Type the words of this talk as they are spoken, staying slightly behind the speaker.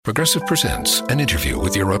Progressive presents an interview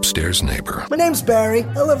with your upstairs neighbor. My name's Barry.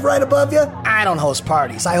 I live right above you. I don't host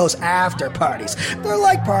parties. I host after parties. They're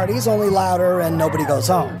like parties, only louder and nobody goes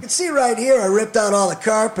home. You can see right here I ripped out all the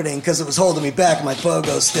carpeting because it was holding me back with my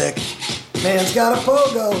pogo stick. Man's got a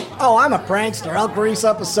pogo. Oh, I'm a prankster. I'll grease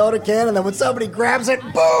up a soda can and then when somebody grabs it,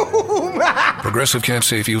 boom! Progressive can't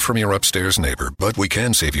save you from your upstairs neighbor, but we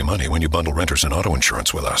can save you money when you bundle renters and auto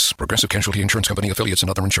insurance with us. Progressive Casualty Insurance Company, affiliates, and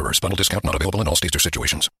other insurers. Bundle discount not available in all states or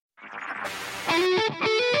situations.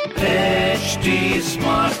 HD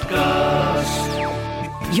Smartcast.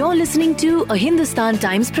 You're listening to a Hindustan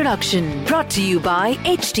Times production brought to you by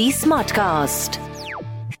HD Smartcast.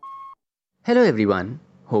 Hello everyone.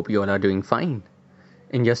 Hope you all are doing fine.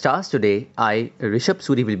 In your stars today, I, Rishabh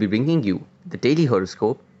Suri, will be bringing you the Daily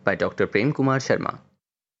Horoscope by Dr. Prem Kumar Sharma.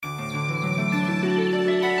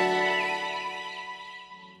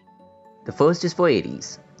 The first is for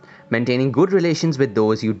Aries. Maintaining good relations with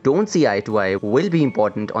those you don't see eye to eye will be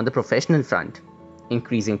important on the professional front.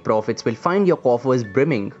 Increasing profits will find your coffers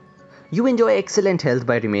brimming. You enjoy excellent health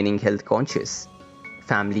by remaining health conscious.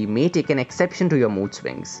 Family may take an exception to your mood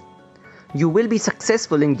swings. You will be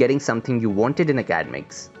successful in getting something you wanted in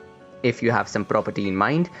academics. If you have some property in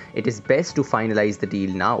mind, it is best to finalize the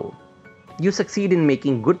deal now. You succeed in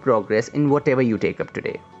making good progress in whatever you take up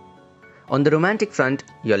today. On the romantic front,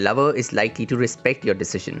 your lover is likely to respect your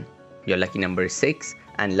decision. Your lucky number is 6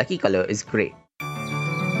 and lucky color is grey.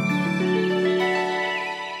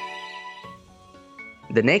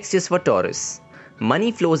 The next is for Taurus.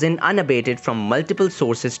 Money flows in unabated from multiple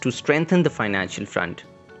sources to strengthen the financial front.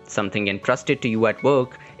 Something entrusted to you at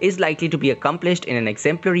work is likely to be accomplished in an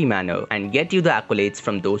exemplary manner and get you the accolades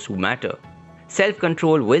from those who matter.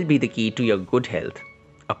 Self-control will be the key to your good health.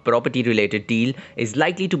 A property-related deal is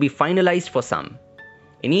likely to be finalized for some.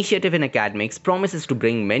 Initiative in academics promises to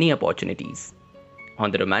bring many opportunities.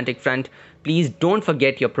 On the romantic front, please don't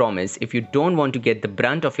forget your promise if you don't want to get the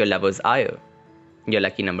brunt of your lover's ire. Your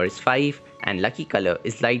lucky number is 5 and lucky color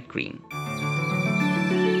is light green.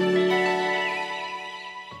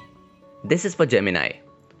 This is for Gemini.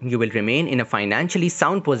 You will remain in a financially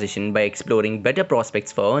sound position by exploring better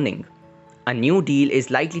prospects for earning. A new deal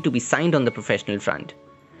is likely to be signed on the professional front.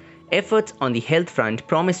 Efforts on the health front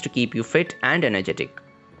promise to keep you fit and energetic.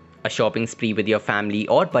 A shopping spree with your family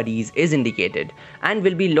or buddies is indicated and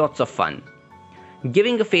will be lots of fun.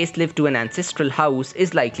 Giving a facelift to an ancestral house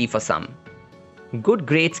is likely for some. Good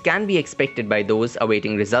grades can be expected by those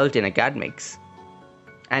awaiting result in academics.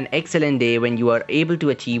 An excellent day when you are able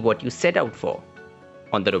to achieve what you set out for.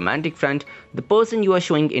 On the romantic front, the person you are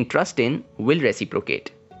showing interest in will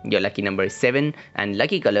reciprocate. Your lucky number is 7 and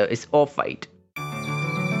lucky color is off-white.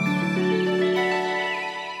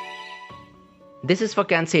 This is for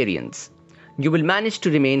Cancerians. You will manage to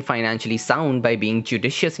remain financially sound by being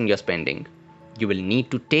judicious in your spending. You will need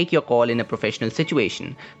to take your call in a professional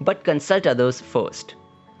situation, but consult others first.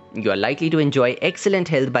 You are likely to enjoy excellent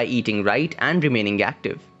health by eating right and remaining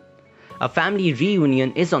active. A family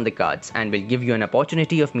reunion is on the cards and will give you an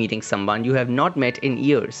opportunity of meeting someone you have not met in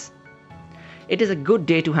years. It is a good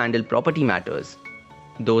day to handle property matters.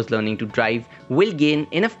 Those learning to drive will gain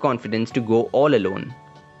enough confidence to go all alone.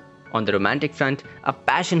 On the romantic front, a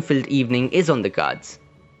passion-filled evening is on the cards.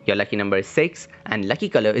 Your lucky number is 6 and lucky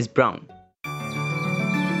color is brown.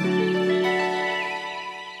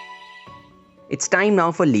 It's time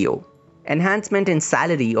now for Leo. Enhancement in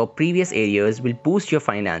salary or previous areas will boost your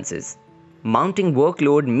finances. Mounting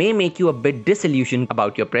workload may make you a bit disillusioned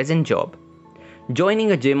about your present job.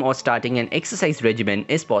 Joining a gym or starting an exercise regimen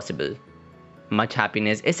is possible. Much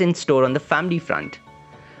happiness is in store on the family front.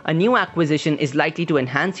 A new acquisition is likely to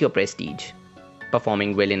enhance your prestige.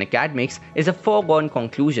 Performing well in academics is a foregone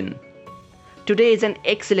conclusion. Today is an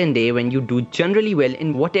excellent day when you do generally well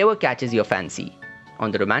in whatever catches your fancy. On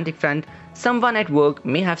the romantic front, someone at work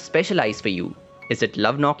may have special eyes for you. Is it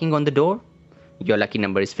love knocking on the door? Your lucky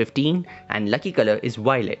number is 15 and lucky color is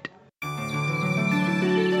violet.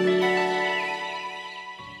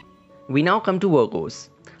 We now come to Virgos.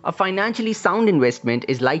 A financially sound investment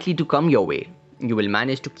is likely to come your way. You will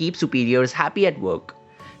manage to keep superiors happy at work.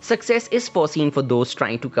 Success is foreseen for those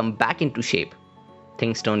trying to come back into shape.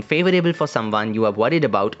 Things turn favorable for someone you are worried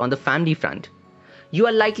about on the family front. You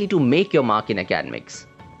are likely to make your mark in academics.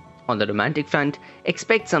 On the romantic front,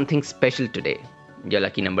 expect something special today. Your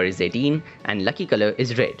lucky number is 18 and lucky color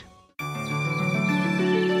is red.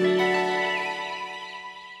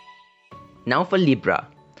 Now for Libra.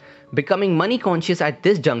 Becoming money conscious at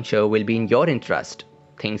this juncture will be in your interest.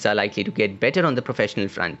 Things are likely to get better on the professional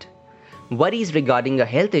front. Worries regarding a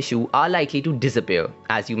health issue are likely to disappear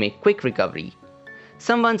as you make quick recovery.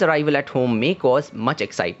 Someone's arrival at home may cause much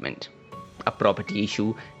excitement. A property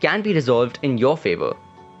issue can be resolved in your favor.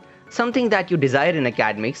 Something that you desire in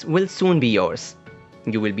academics will soon be yours.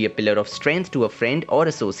 You will be a pillar of strength to a friend or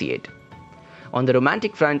associate. On the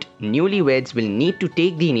romantic front, newlyweds will need to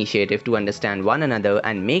take the initiative to understand one another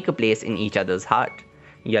and make a place in each other's heart.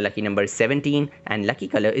 Your lucky number is 17 and lucky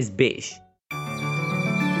color is beige.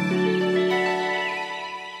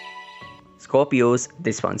 Scorpios,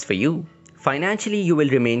 this one's for you. Financially, you will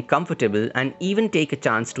remain comfortable and even take a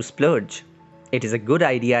chance to splurge. It is a good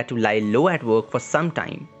idea to lie low at work for some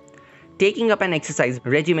time. Taking up an exercise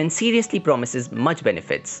regimen seriously promises much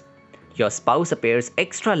benefits. Your spouse appears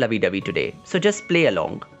extra lovey-dovey today, so just play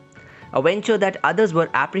along. A venture that others were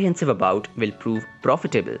apprehensive about will prove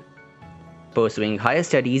profitable. Pursuing higher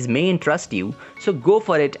studies may interest you, so go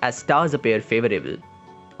for it as stars appear favorable.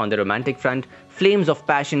 On the romantic front, flames of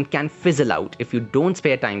passion can fizzle out if you don't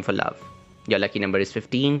spare time for love. Your lucky number is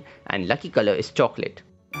 15 and lucky color is chocolate.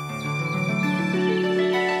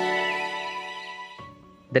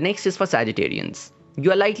 The next is for Sagittarians.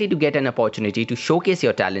 You are likely to get an opportunity to showcase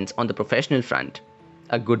your talents on the professional front.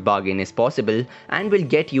 A good bargain is possible and will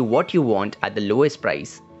get you what you want at the lowest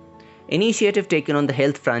price. Initiative taken on the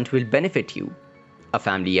health front will benefit you. A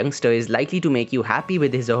family youngster is likely to make you happy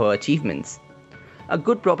with his or her achievements. A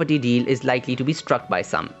good property deal is likely to be struck by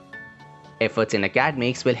some. Efforts in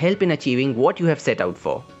academics will help in achieving what you have set out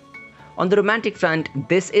for. On the romantic front,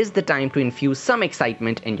 this is the time to infuse some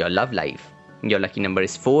excitement in your love life. Your lucky number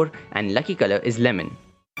is 4 and lucky color is lemon.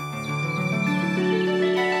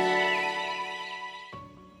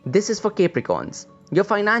 This is for Capricorns. Your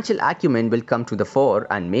financial acumen will come to the fore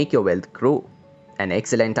and make your wealth grow. An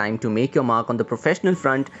excellent time to make your mark on the professional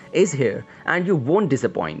front is here and you won't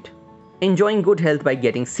disappoint. Enjoying good health by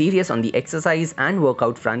getting serious on the exercise and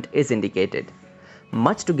workout front is indicated.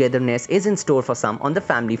 Much togetherness is in store for some on the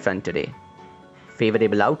family front today.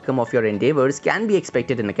 Favorable outcome of your endeavors can be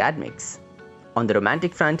expected in academics. On the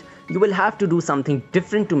romantic front, you will have to do something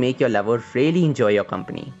different to make your lover really enjoy your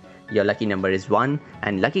company. Your lucky number is 1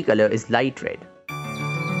 and lucky color is light red.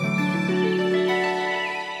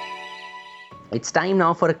 It's time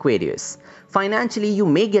now for Aquarius. Financially, you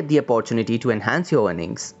may get the opportunity to enhance your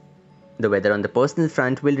earnings. The weather on the personal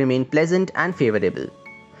front will remain pleasant and favorable.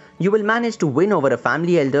 You will manage to win over a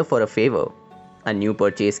family elder for a favor. A new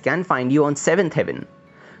purchase can find you on 7th heaven.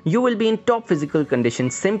 You will be in top physical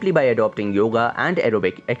condition simply by adopting yoga and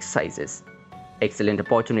aerobic exercises. Excellent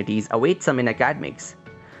opportunities await some in academics.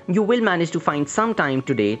 You will manage to find some time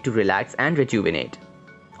today to relax and rejuvenate.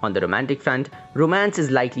 On the romantic front, romance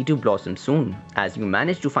is likely to blossom soon as you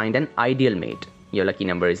manage to find an ideal mate. Your lucky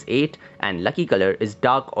number is 8 and lucky color is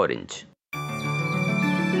dark orange.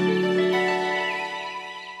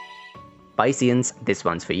 Pisceans, this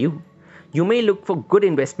one's for you. You may look for good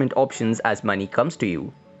investment options as money comes to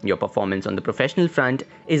you. Your performance on the professional front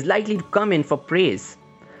is likely to come in for praise.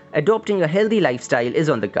 Adopting a healthy lifestyle is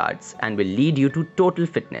on the cards and will lead you to total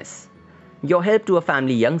fitness. Your help to a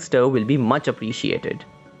family youngster will be much appreciated.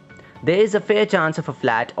 There is a fair chance of a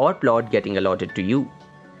flat or plot getting allotted to you.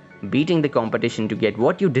 Beating the competition to get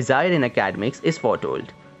what you desire in academics is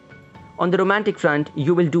foretold. On the romantic front,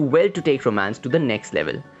 you will do well to take romance to the next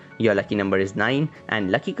level. Your lucky number is 9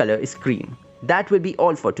 and lucky color is cream. That will be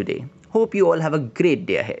all for today. Hope you all have a great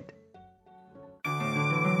day ahead.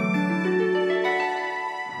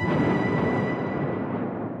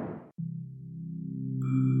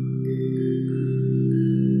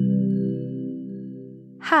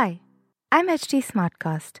 Hi, I'm HT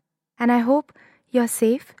Smartcast, and I hope you're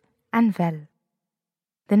safe and well.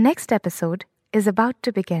 The next episode is about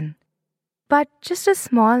to begin, but just a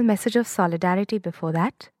small message of solidarity before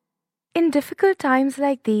that. In difficult times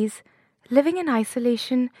like these, living in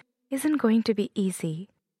isolation isn't going to be easy.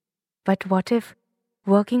 But what if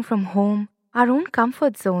working from home, our own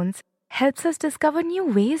comfort zones, helps us discover new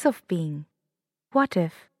ways of being? What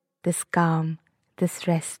if this calm, this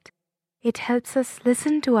rest, it helps us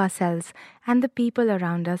listen to ourselves and the people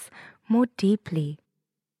around us more deeply?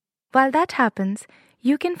 While that happens,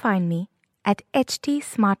 you can find me at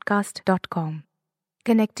htsmartcast.com,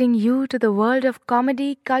 connecting you to the world of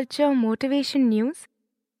comedy, culture, motivation news.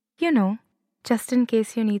 You know, just in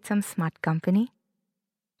case you need some smart company.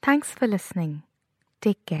 Thanks for listening.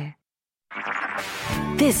 Take care.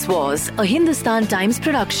 This was a Hindustan Times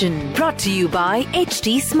production brought to you by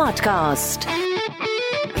HT Smartcast.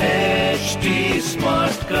 HT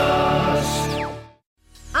Smartcast.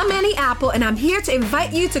 I'm Annie Apple, and I'm here to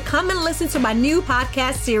invite you to come and listen to my new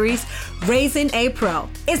podcast series, Raising a Pro.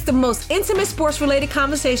 It's the most intimate sports-related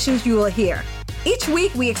conversations you will hear. Each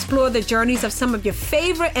week, we explore the journeys of some of your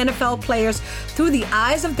favorite NFL players through the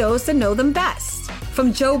eyes of those that know them best.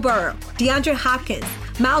 From Joe Burrow, DeAndre Hopkins,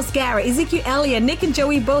 Myles Garrett, Ezekiel Elliott, Nick and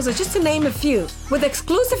Joey Bosa, just to name a few. With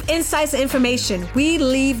exclusive insights and information, we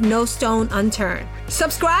leave no stone unturned.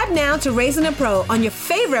 Subscribe now to Raising a Pro on your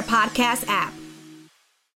favorite podcast app.